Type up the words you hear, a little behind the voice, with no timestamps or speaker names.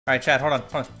All right, Chad, hold on.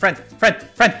 Friend.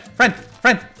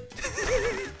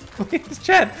 Please,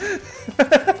 Chad.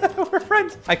 We're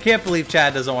friends. I can't believe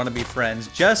Chad doesn't want to be friends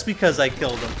just because I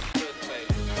killed him.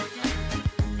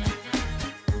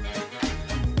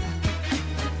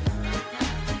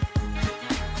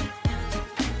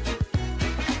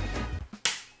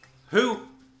 Who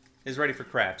is ready for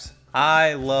crabs?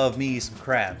 I love me some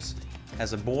crabs.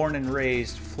 As a born and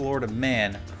raised Florida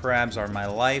man, crabs are my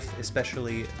life,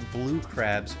 especially blue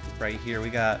crabs right here. We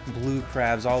got blue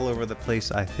crabs all over the place,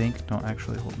 I think. Don't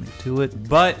actually hold me to it.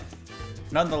 But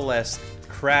nonetheless,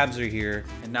 crabs are here,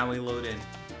 and now we load in.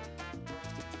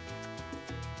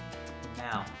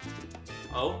 Now.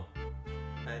 Oh.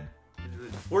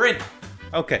 We're in.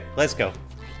 Okay, let's go.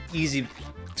 Easy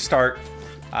start.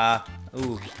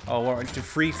 Ooh, oh, we're into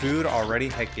free food already?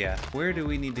 Heck yeah. Where do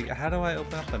we need to, how do I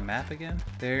open up the map again?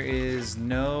 There is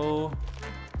no,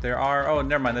 oh,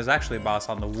 never mind. There's actually a boss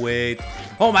on the way.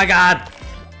 Oh my God.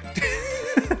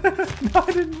 No,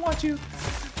 I didn't want you.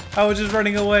 I was just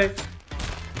running away.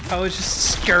 I was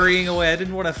just scurrying away. I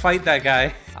didn't want to fight that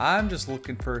guy. I'm just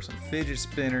looking for some fidget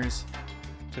spinners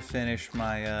to finish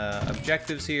my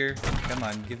objectives here. Come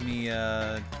on, give me,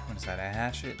 what is that, a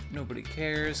hatchet? Nobody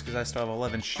cares, because I still have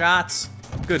 11 shots.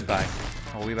 Goodbye.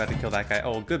 Oh, we about to kill that guy.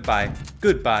 Oh, goodbye.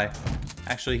 Goodbye.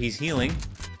 Actually, he's healing,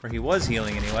 or he was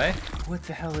healing anyway. What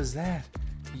the hell is that?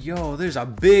 Yo, there's a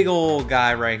big old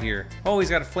guy right here. Oh, he's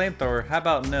got a flamethrower. How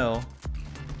about no?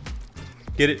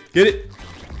 Get it, get it.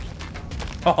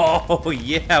 Oh,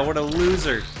 yeah, what a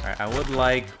loser. All right, I would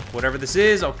like whatever this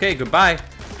is. Okay, goodbye.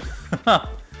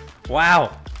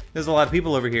 Wow, there's a lot of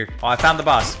people over here. Oh, I found the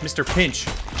boss, Mr. Pinch.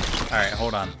 All right,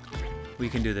 hold on. We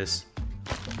can do this.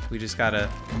 We just gotta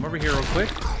come over here real quick.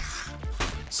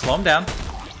 Slow him down.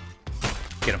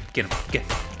 Get him, get him,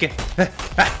 get.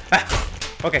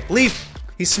 Okay, leave.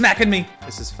 He's smacking me.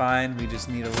 This is fine. We just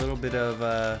need a little bit of,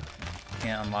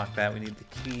 can't unlock that. We need the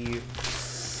key.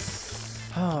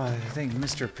 Oh, I think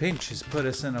Mr. Pinch has put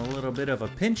us in a little bit of a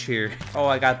pinch here. Oh,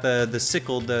 I got the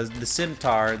sickle, the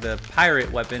scimitar, the pirate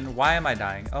weapon. Why am I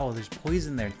dying? Oh, there's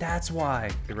poison there. That's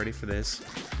why. Get ready for this.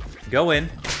 Go in.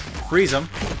 Freeze him.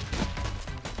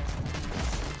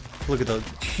 Look at those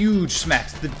huge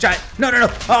smacks. The giant. No, no,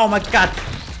 no. Oh my God.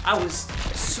 I was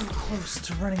so close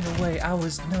to running away. I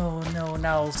was, no.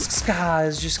 Ska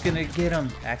is just gonna get him.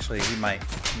 Actually, he might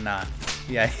not.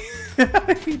 Yeah.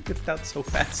 He dipped out so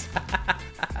fast.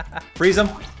 Freeze him.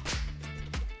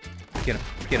 Get him,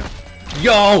 get him.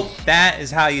 Yo, that is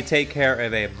how you take care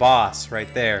of a boss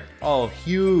right there. Oh,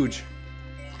 huge.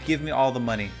 Give me all the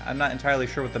money. I'm not entirely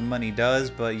sure what the money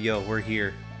does, but yo, we're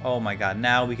here. Oh my God,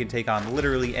 now we can take on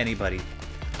literally anybody.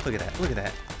 Look at that, look at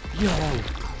that. Yo,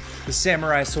 the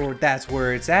samurai sword, that's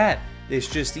where it's at. It's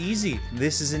just easy.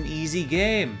 This is an easy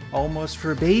game. Almost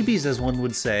for babies, as one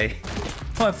would say.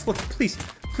 Oh, look, please.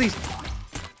 Please.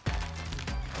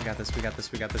 We got this, we got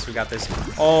this, we got this, we got this.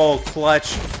 Oh,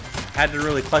 clutch. Had to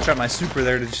really clutch on my super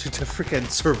there to freaking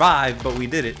survive, but we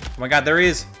did it. Oh my God, there he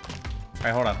is.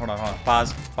 All right, hold on.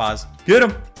 Pause, pause. Get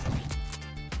him.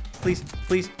 Please,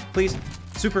 please, please.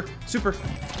 Super.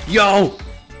 Yo.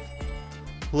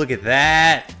 Look at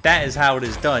that. That is how it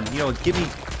is done. You know what, give me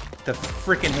the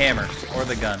freaking hammer or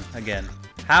the gun again.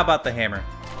 How about the hammer?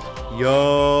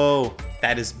 Yo.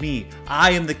 That is me.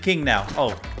 I am the king now.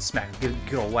 Oh, smack. Get a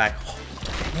good old whack. Oh,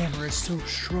 the hammer is so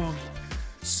strong.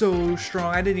 So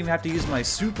strong. I didn't even have to use my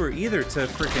super either to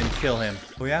freaking kill him.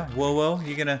 Oh yeah? Whoa.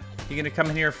 You gonna come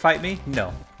in here and fight me?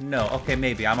 No. Okay,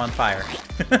 maybe. I'm on fire.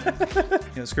 You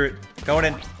know, screw it. Going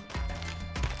in.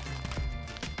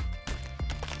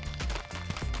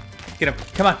 Get him.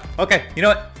 Come on. Okay. You know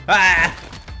what? Ah!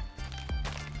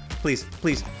 Please.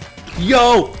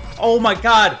 Yo! Oh my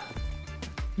God.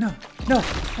 No,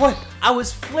 what? I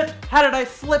was flipped. How did I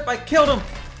flip? I killed him.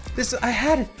 I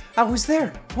had it. I was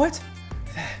there. What?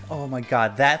 Oh my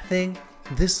God, that thing,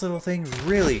 this little thing,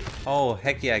 really? Oh,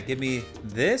 heck yeah, give me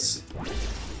this.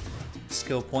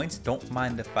 Skill points, don't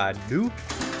mind if I do.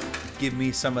 Give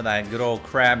me some of that good old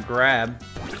crab grab.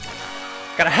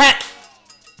 Got a hat.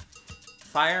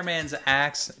 Fireman's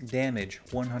axe damage,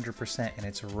 100%, and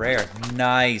it's rare.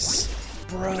 Nice.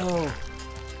 Bro.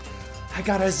 I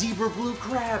got a zebra blue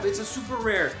crab. It's a super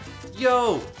rare.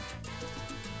 Yo.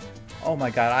 Oh my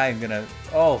God, I am gonna.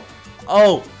 Oh,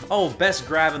 best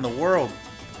grab in the world.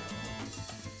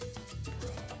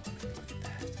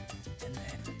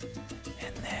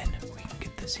 And then we can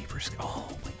get the zebra. Oh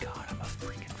my God, I'm a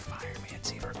freaking fireman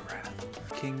zebra grab.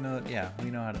 King mode, yeah, we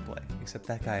know how to play. Except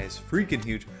that guy is freaking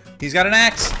huge. He's got an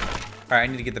axe. All right, I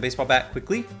need to get the baseball bat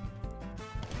quickly.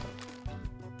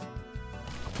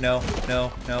 No.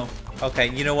 Okay,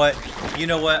 you know what? You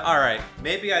know what? All right,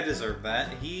 maybe I deserve that.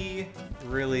 He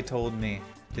really told me,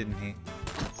 didn't he?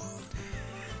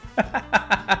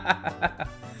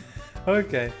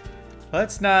 Okay,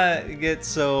 let's not get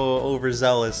so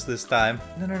overzealous this time.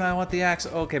 No, no, no, I want the axe.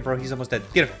 Okay, bro, he's almost dead.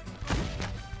 Get him.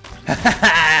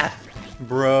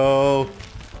 Bro.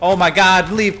 Oh my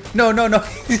God, leave. No, no, no,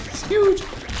 he's huge.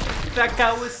 That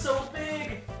guy was so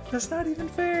big. That's not even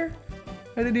fair.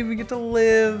 I didn't even get to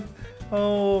live.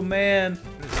 Oh, man.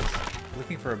 What is this?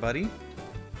 Looking for a buddy?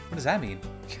 What does that mean?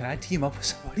 Can I team up with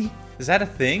somebody? Is that a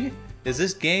thing? Is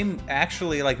this game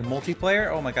actually like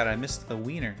multiplayer? Oh my God, I missed the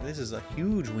wiener. This is a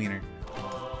huge wiener.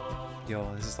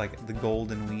 Yo, this is like the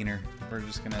golden wiener. We're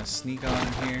just gonna sneak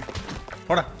on here.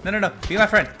 Hold on. No, no, no. Be my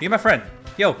friend. Be my friend.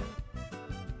 Yo.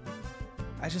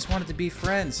 I just wanted to be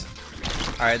friends.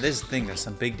 All right, this thing does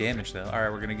some big damage though. All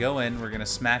right, we're gonna go in. We're gonna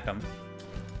smack him.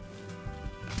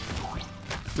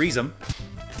 Freeze him.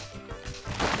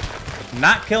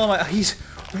 Not kill him. He's.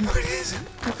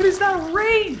 What is that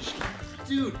range?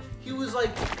 Dude, he was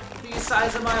like the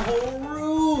size of my whole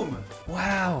room.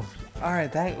 Wow. All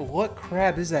right, what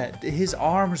crab is that? His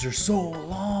arms are so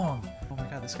long. Oh my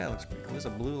God, this guy looks pretty cool. He's a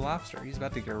blue lobster. He's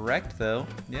about to get wrecked though.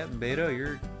 Yep, beta,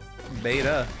 you're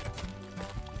beta.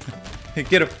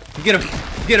 Get him, get him,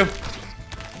 get him.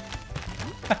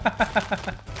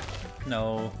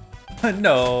 No,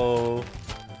 no.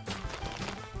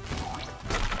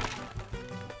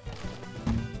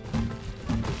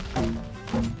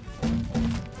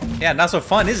 Yeah, not so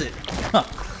fun, is it? Huh.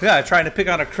 Yeah, trying to pick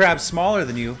on a crab smaller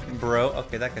than you, bro.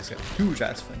 Okay, that guy's got a huge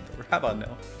ass flamethrower. How about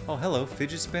no? Oh, hello,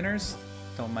 fidget spinners.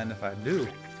 Don't mind if I do.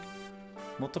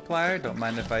 Multiplier, don't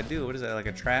mind if I do. What is that, like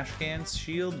a trash can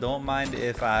shield? Don't mind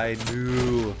if I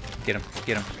do. Get him,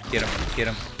 get him, get him, get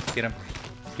him, get him,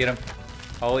 get him.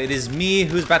 Oh, it is me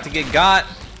who's about to get got.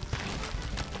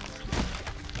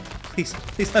 Please,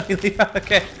 please let me leave.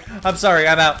 Okay, I'm sorry,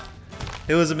 I'm out.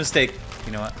 It was a mistake.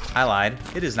 You know what? I lied.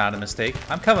 It is not a mistake.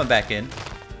 I'm coming back in.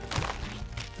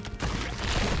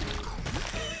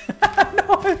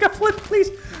 No, I got flipped. Please,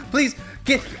 please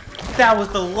get. That was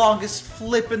the longest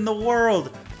flip in the world.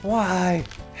 Why?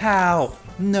 How?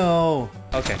 No.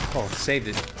 Okay. Oh, saved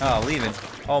it. Oh, leaving.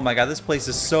 Oh my God, this place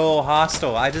is so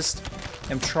hostile. I just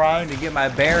am trying to get my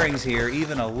bearings here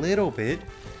even a little bit,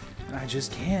 and I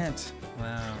just can't.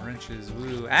 Wow, wrenches.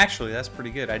 Woo. Actually, that's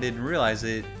pretty good. I didn't realize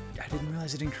it. I didn't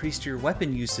realize it increased your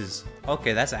weapon uses.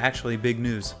 Okay, that's actually big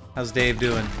news. How's Dave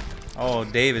doing? Oh,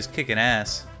 Dave is kicking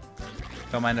ass.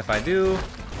 Don't mind if I do.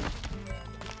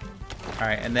 All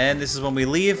right, and then this is when we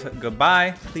leave.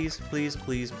 Goodbye. Please, please,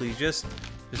 please, please. Just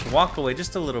walk away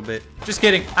just a little bit. Just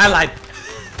kidding. I lied.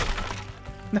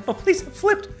 No, please. I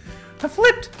flipped. I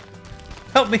flipped.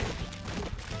 Help me.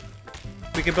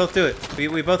 We can both do it.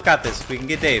 We both got this. We can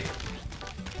get Dave.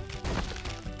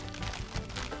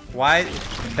 Why?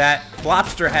 That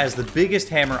lobster has the biggest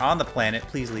hammer on the planet.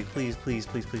 Please leave. Please, please,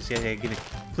 please, please. Yeah, yeah, give me.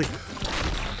 Please.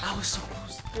 I was so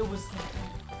close. It was.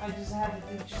 I just had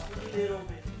to do just a little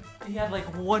bit. He had like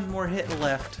one more hit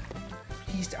left.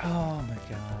 He's. Oh my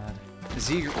God.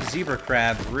 Zebra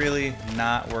crab really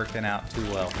not working out too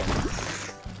well.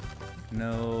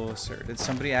 No, sir. Did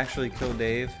somebody actually kill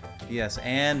Dave? Yes,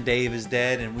 and Dave is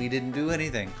dead, and we didn't do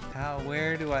anything. How?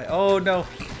 Where do I? Oh no.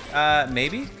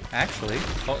 Maybe actually.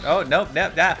 Oh no,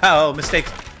 no. Oh,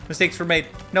 mistakes. Mistakes were made.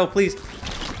 No, please.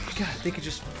 God, they could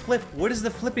just flip. What is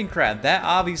the flipping crab? That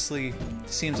obviously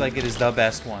seems like it is the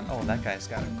best one. Oh, that guy's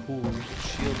got a cool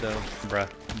shield though. Bruh,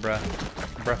 bruh,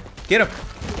 bruh. Get him.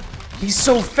 He's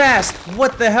so fast.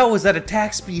 What the hell was that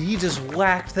attack speed? He just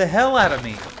whacked the hell out of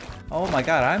me. Oh my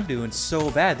God, I'm doing so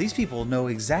bad. These people know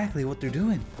exactly what they're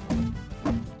doing.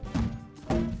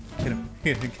 Get him.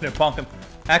 Get him. Bonk him.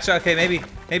 Actually, okay,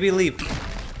 maybe leave.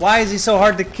 Why is he so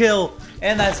hard to kill?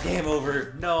 And that's game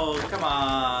over. No, come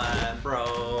on,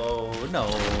 bro. No.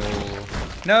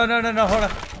 No, no, no, no, hold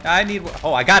on. I need,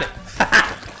 oh, I got it.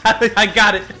 I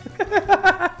got it.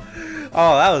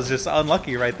 Oh, that was just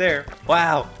unlucky right there.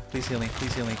 Wow. Please heal me,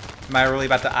 please heal me. Am I really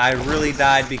about to, I really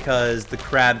died because the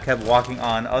crab kept walking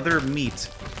on other meat.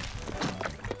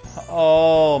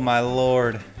 Oh my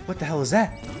Lord. What the hell is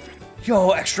that?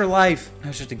 Yo, extra life.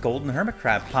 That's just a golden hermit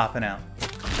crab popping out.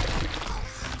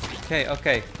 Okay,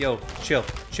 okay. Yo, chill,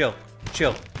 chill,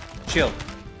 chill, chill.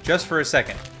 Just for a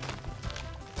second.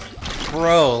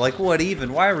 Bro, like what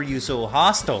even? Why were you so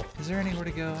hostile? Is there anywhere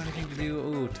to go? Anything to do?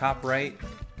 Ooh, top right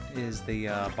is the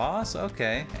boss.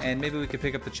 Okay, and maybe we could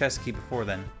pick up the chest key before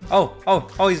then. Oh,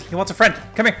 he wants a friend.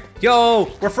 Come here.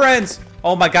 Yo, we're friends.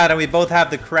 Oh my God, and we both have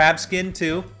the crab skin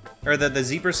too. Or the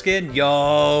zebra skin.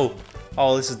 Yo.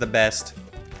 Oh, this is the best.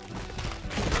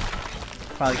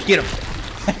 Finally, get him.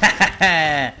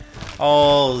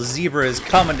 Oh, Zebra is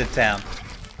coming to town.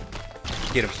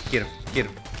 Get him, get him, get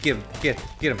him, get him,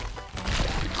 get him.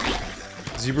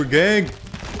 Zebra gang.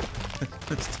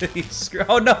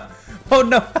 Oh no, oh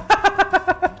no.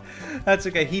 That's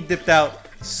okay, he dipped out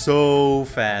so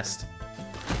fast.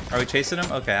 Are we chasing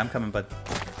him? Okay, I'm coming, bud.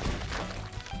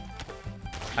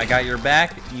 I got your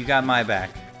back, you got my back.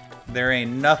 There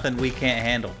ain't nothing we can't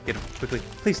handle. Get him, quickly.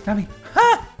 Please, not me.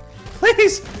 Ha!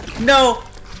 Please! No!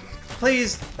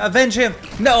 Please, avenge him!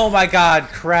 No, my God,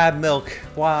 crab milk.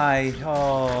 Why?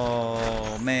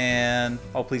 Oh, man.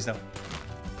 Oh, please no.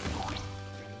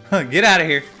 Get out of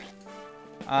here.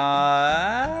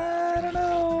 I don't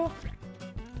know.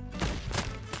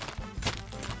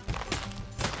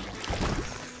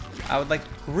 I would like,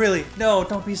 really? No,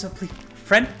 don't be so, please.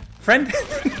 Friend? Friend?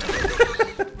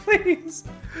 Please.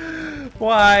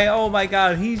 Why? Oh my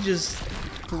God, he's just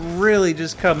really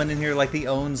just coming in here like he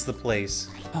owns the place.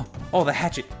 Oh, the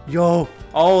hatchet. Yo.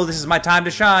 Oh, this is my time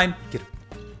to shine. Get him.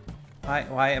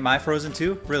 Why am I frozen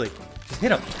too? Really? Just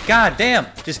hit him. God damn.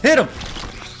 Just hit him.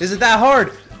 Is it that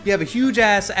hard? You have a huge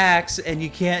ass axe and you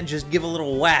can't just give a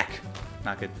little whack.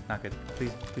 Not good. Not good.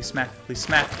 Please, please smack. Please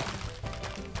smack.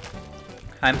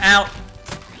 I'm out.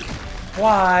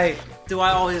 Why do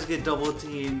I always get double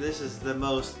teamed? This is the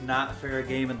most not fair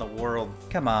game in the world.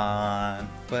 Come on.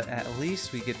 But at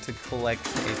least we get to collect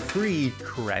a free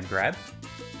crab grab.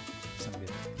 Some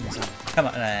good. Come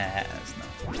on. That's not.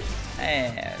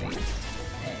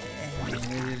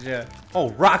 Oh,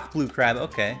 rock blue crab.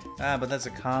 Okay. But that's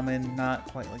a common, not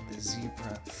quite like the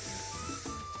zebra.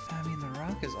 I mean, the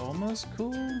rock is almost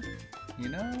cool. You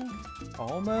know?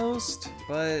 Almost.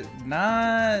 But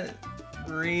not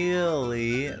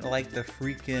really like the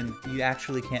freaking, you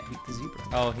actually can't beat the zebra.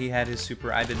 Oh, he had his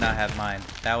super. I did not have mine.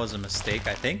 That was a mistake,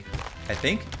 I think.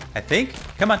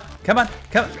 Come on, come on,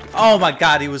 come on. Oh my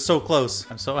God, he was so close.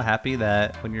 I'm so happy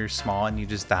that when you're small and you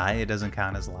just die, it doesn't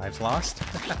count as lives lost.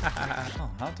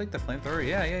 Oh, I'll take the flamethrower.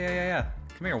 Yeah.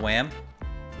 Come here, Wham.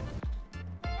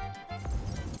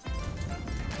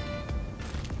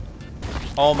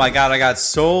 Oh my God, I got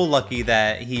so lucky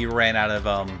that he ran out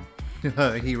of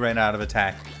he ran out of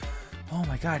attack. Oh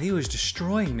my God, he was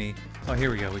destroying me. Oh,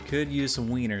 here we go. We could use some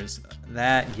wieners.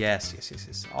 That, yes.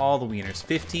 All the wieners.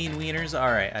 15 wieners. All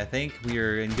right, I think we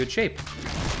are in good shape.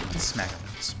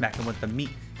 Smack him with the meat.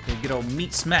 Good old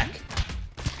meat smack.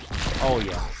 Oh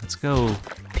yeah. Let's go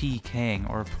PKing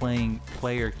or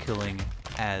player killing,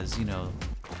 as you know,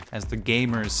 as the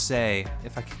gamers say.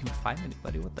 If I can even find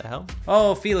anybody, what the hell?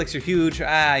 Oh, Felix, you're huge.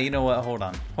 You know what? Hold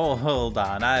on. Hold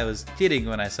on. I was kidding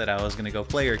when I said I was gonna go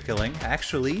player killing.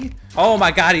 Actually, oh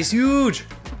my God, he's huge.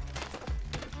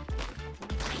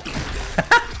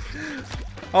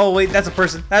 Oh wait, that's a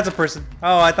person. That's a person.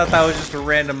 Oh, I thought that was just a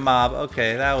random mob.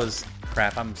 Okay, that was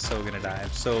crap. I'm so gonna die.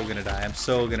 I'm so gonna die. I'm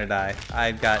so gonna die.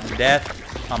 I've got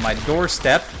death on my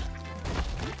doorstep.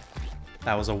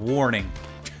 That was a warning.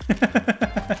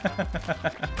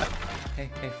 Hey,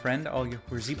 friend. Oh,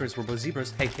 we're zebras. We're both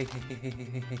zebras. Hey.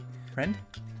 Friend?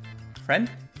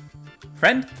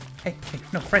 Hey,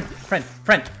 no, friend.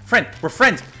 We're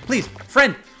friends. Please,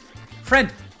 friend,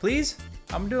 please.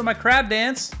 I'm doing my crab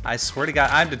dance. I swear to God,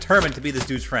 I'm determined to be this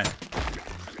dude's friend.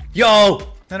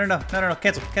 Yo! No.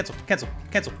 Cancel.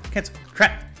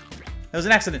 Crap. It was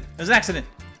an accident.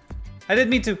 I didn't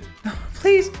mean to. No,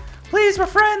 please, we're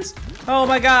friends. Oh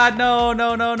my God, no.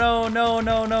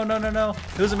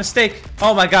 It was a mistake.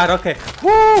 Oh my God, okay.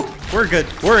 Woo! We're good.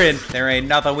 We're in. There ain't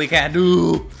nothing we can't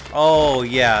do. Oh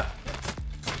yeah.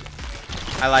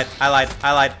 I lied.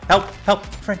 Help.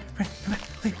 Friend, come on,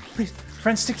 please.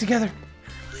 Friends, stick together.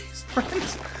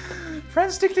 Please,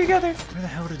 friends, stick together. Where the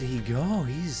hell did he go?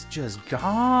 He's just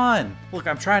gone. Look,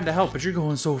 I'm trying to help, but you're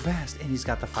going so fast. And he's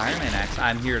got the fireman axe.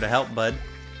 I'm here to help, bud.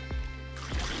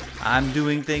 I'm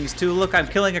doing things too. Look, I'm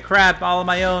killing a crab all on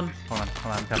my own. Hold on,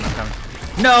 I'm coming.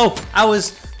 No,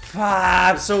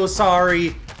 I'm so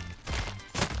sorry.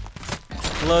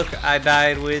 Look, I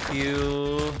died with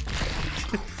you.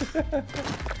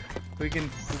 we can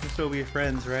still be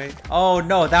friends, right? Oh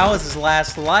no, that was his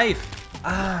last life.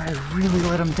 I really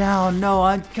let him down. No,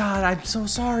 God, I'm so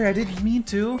sorry. I didn't mean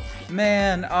to.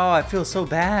 Man, oh, I feel so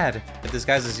bad. If this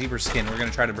guy's a zebra skin, we're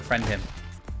gonna try to befriend him.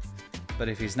 But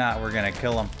if he's not, we're gonna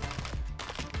kill him.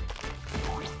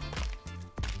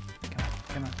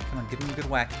 Come on, give him a good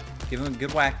whack.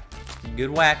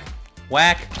 Good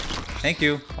whack. Thank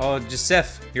you. Oh,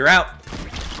 Joseph, you're out.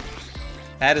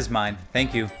 That is mine.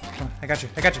 Thank you. Come on, I got you.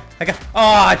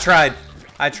 Oh, I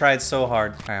tried so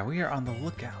hard. All right, we are on the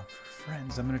lookout for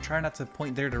friends. I'm gonna try not to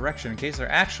point their direction in case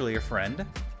they're actually a friend,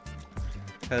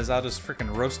 because I'll just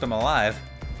freaking roast them alive,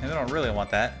 and I don't really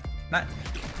want that.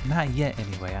 Not yet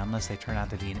anyway, unless they turn out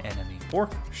to be an enemy. Or,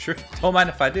 sure, don't mind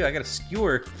if I do. I got a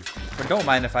skewer. But don't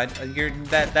mind if I,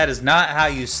 that is not how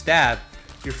you stab.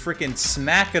 You're freaking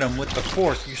smacking them with the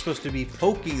fork. You're supposed to be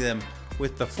poking them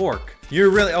with the fork. You're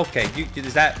really, okay,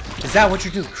 is that what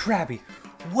you do? Crabby.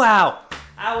 Wow,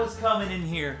 I was coming in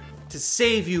here to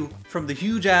save you from the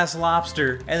huge ass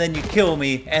lobster, and then you kill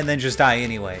me, and then just die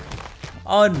anyway.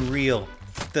 Unreal.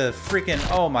 The freaking,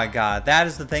 oh my god, that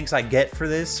is the thanks I get for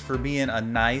this, for being a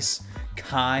nice,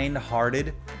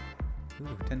 kind-hearted,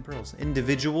 ooh, 10 pearls,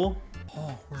 individual.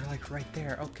 Oh, we're like right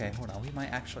there. Okay, hold on, we might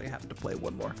actually have to play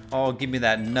one more. Oh, give me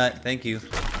that nut, thank you.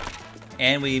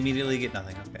 And we immediately get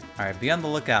nothing, okay. All right, be on the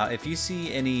lookout. If you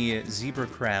see any zebra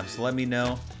crabs, let me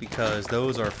know, because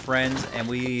those are friends, and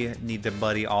we need to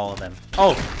buddy all of them.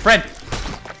 Oh, friend,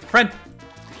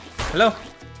 hello,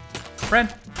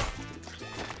 friend.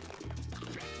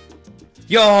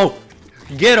 Yo,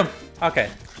 get him. Okay,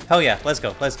 hell yeah, let's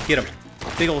go. Let's get him.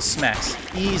 Big old smacks,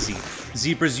 easy.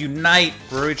 Zebras unite.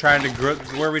 Where are we trying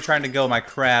to go, my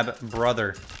crab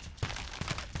brother?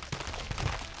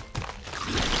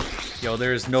 Yo,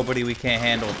 there's nobody we can't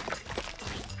handle.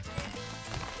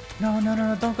 No,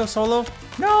 don't go solo.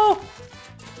 No.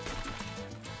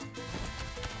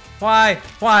 Why?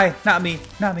 Not me.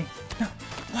 No.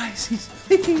 Why is he?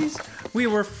 Please. We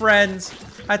were friends.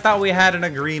 I thought we had an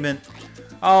agreement.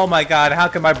 Oh my god, how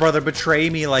can my brother betray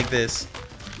me like this?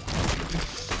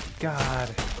 God.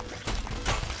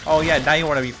 Oh yeah, now you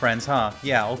want to be friends, huh?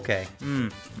 Yeah, okay.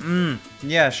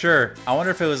 Yeah, sure. I wonder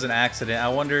if it was an accident. I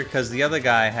wonder because the other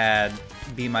guy had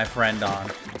Be My Friend on.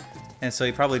 And so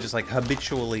he probably just like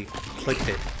habitually clicked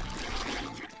it.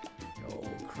 Oh,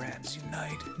 crabs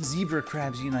unite. Zebra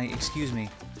crabs unite, excuse me.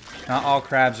 Not all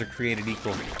crabs are created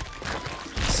equal.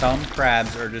 Some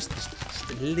crabs are just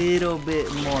a little bit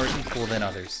more equal than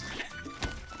others.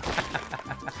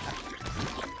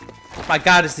 My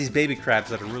god, it's these baby crabs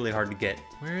that are really hard to get.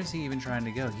 Where is he even trying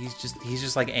to go? He's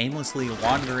just like aimlessly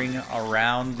wandering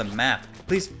around the map.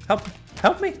 Please, help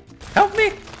me!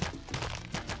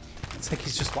 It's like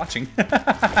he's just watching.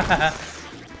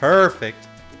 Perfect.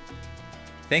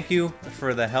 Thank you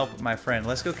for the help, my friend.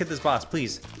 Let's go get this boss,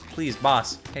 please. Please,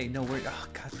 boss. Hey, no, oh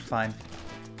god, fine.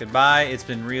 Goodbye, it's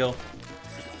been real.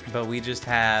 But we just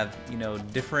have, you know,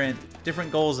 different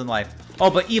goals in life. Oh,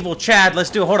 but evil Chad,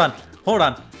 let's do it. Hold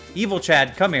on. Evil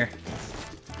Chad, come here.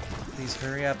 Please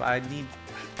hurry up. I need...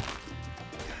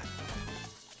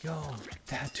 Yo,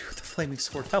 that dude, the flaming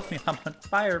sword, help me. I'm on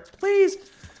fire, please.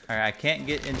 All right, I can't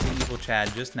get into evil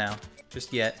Chad just now.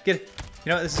 Just yet. Get it. You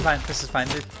know what? This is fine.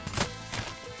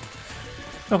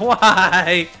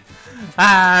 Why?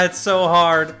 Ah, it's so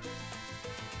hard.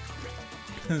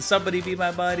 Somebody be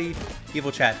my buddy.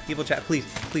 Evil Chad,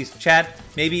 please, Chad.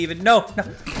 Maybe even, no.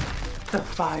 The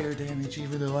fire damage,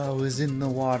 even though I was in the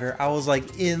water. I was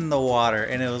like in the water,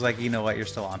 and it was like, you know what, you're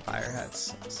still on fire. That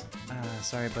sucks.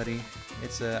 Sorry, buddy.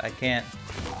 It's I can't.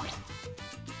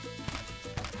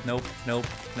 Nope.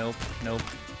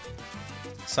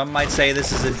 Some might say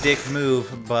this is a dick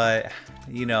move, but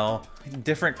you know,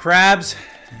 different crabs,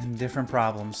 different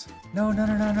problems. No.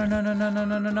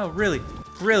 Really?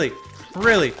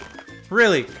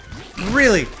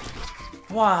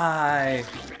 Why?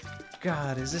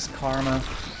 God, is this karma?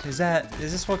 Is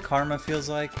this what karma feels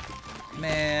like?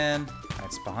 Man.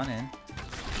 Alright, spawn in.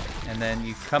 And then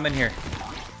you come in here.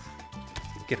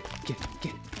 Get.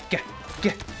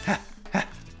 Ha.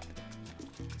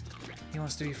 He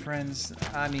wants to be friends.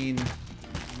 I mean,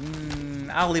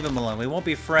 I'll leave him alone. We won't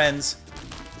be friends,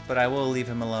 but I will leave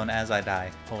him alone as I die.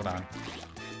 Hold on.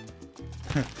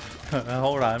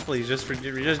 Hold on, please. Just a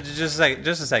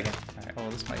second. All right. Oh,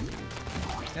 this might be.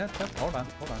 Yeah. Hold on.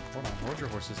 Hold your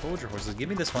horses. Give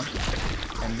me this one,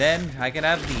 and then I can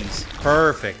have these.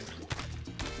 Perfect.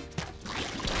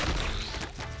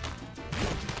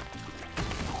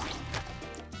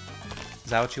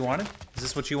 Is that what you wanted? Is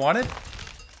this what you wanted?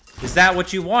 Is that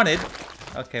what you wanted?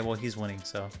 Okay, well, he's winning,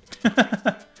 so.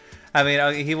 I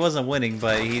mean, he wasn't winning,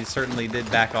 but he certainly did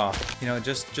back off. You know,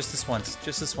 just this once.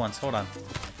 Just this once. Hold on.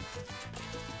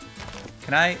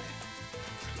 Can I?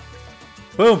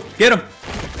 Boom! Get him!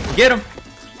 Get him!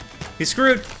 He's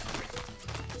screwed.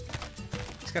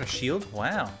 He's got a shield?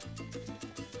 Wow.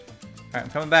 Alright, I'm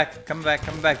coming back. Coming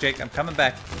back, Jake. I'm coming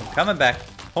back.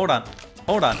 Hold on.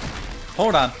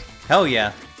 Hell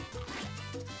yeah.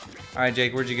 Alright,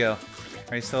 Jake, where'd you go?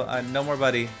 Are you still... no more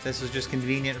buddy. This was just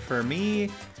convenient for me.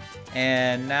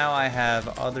 And now I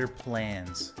have other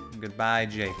plans. Goodbye,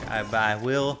 Jake. I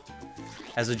will,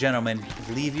 as a gentleman,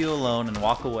 leave you alone and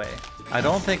walk away. I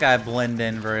don't think I blend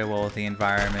in very well with the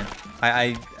environment.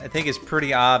 I think it's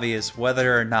pretty obvious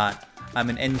whether or not I'm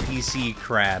an NPC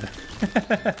crab.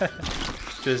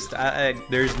 Just,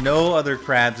 there's no other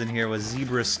crabs in here with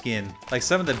zebra skin. Like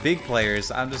some of the big players,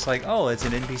 I'm just like, oh, it's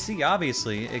an NPC,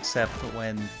 obviously. Except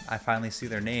when I finally see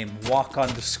their name walk on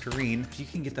the screen. If you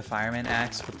can get the fireman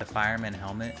axe with the fireman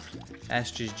helmet,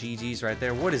 that's just GG's right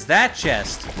there. What is that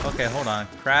chest? Okay, hold on.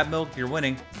 Crab milk, you're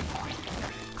winning.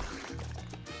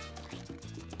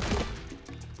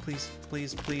 Please,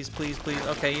 please, please, please, please.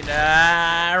 Okay,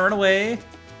 run away.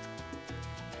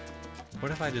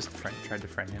 What if I just tried to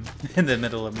friend him in the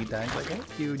middle of me dying? Like, hey,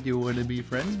 you want to be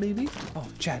friends, baby? Oh,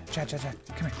 Chad. Come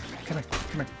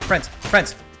here. Friends.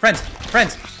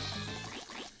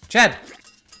 Chad,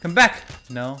 come back.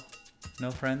 No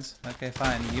friends. Okay,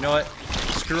 fine. You know what?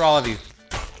 Screw all of you.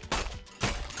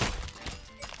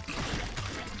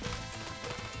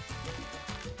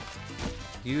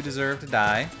 You deserve to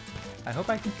die. I hope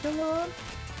I can kill him.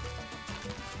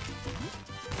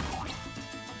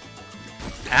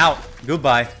 Ow!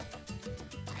 Goodbye.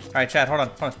 All right, Chad, hold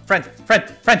on. Friend.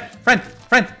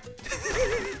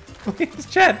 Please,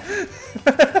 Chad.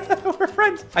 We're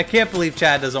friends. I can't believe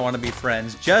Chad doesn't want to be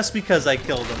friends just because I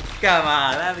killed him. Come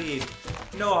on, I mean,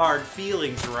 no hard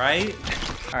feelings, right?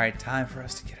 All right, time for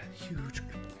us to get a huge.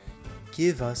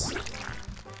 Give us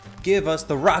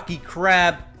the rocky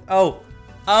crab. Oh.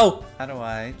 How do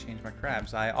I change my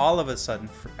crabs? I all of a sudden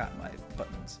forgot my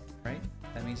buttons. Right?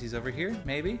 That means he's over here,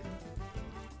 maybe.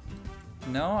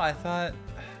 No, I thought...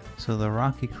 So the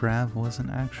rocky crab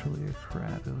wasn't actually a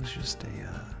crab, it was just a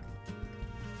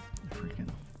freaking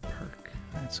perk.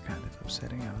 That's kind of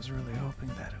upsetting. I was really hoping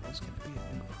that it was going to be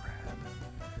a new crab.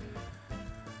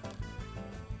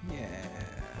 Yeah,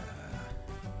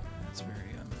 that's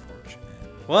very unfortunate.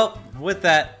 Well, with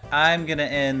that, I'm going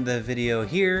to end the video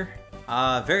here.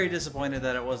 Very disappointed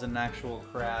that it wasn't an actual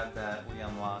crab that we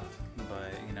unlocked,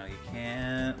 but you know, you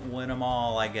can't win them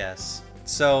all, I guess.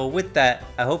 So with that,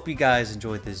 I hope you guys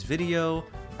enjoyed this video.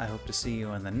 I hope to see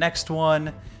you in the next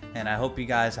one, and I hope you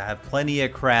guys have plenty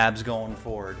of crabs going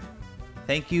forward.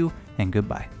 Thank you, and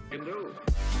goodbye.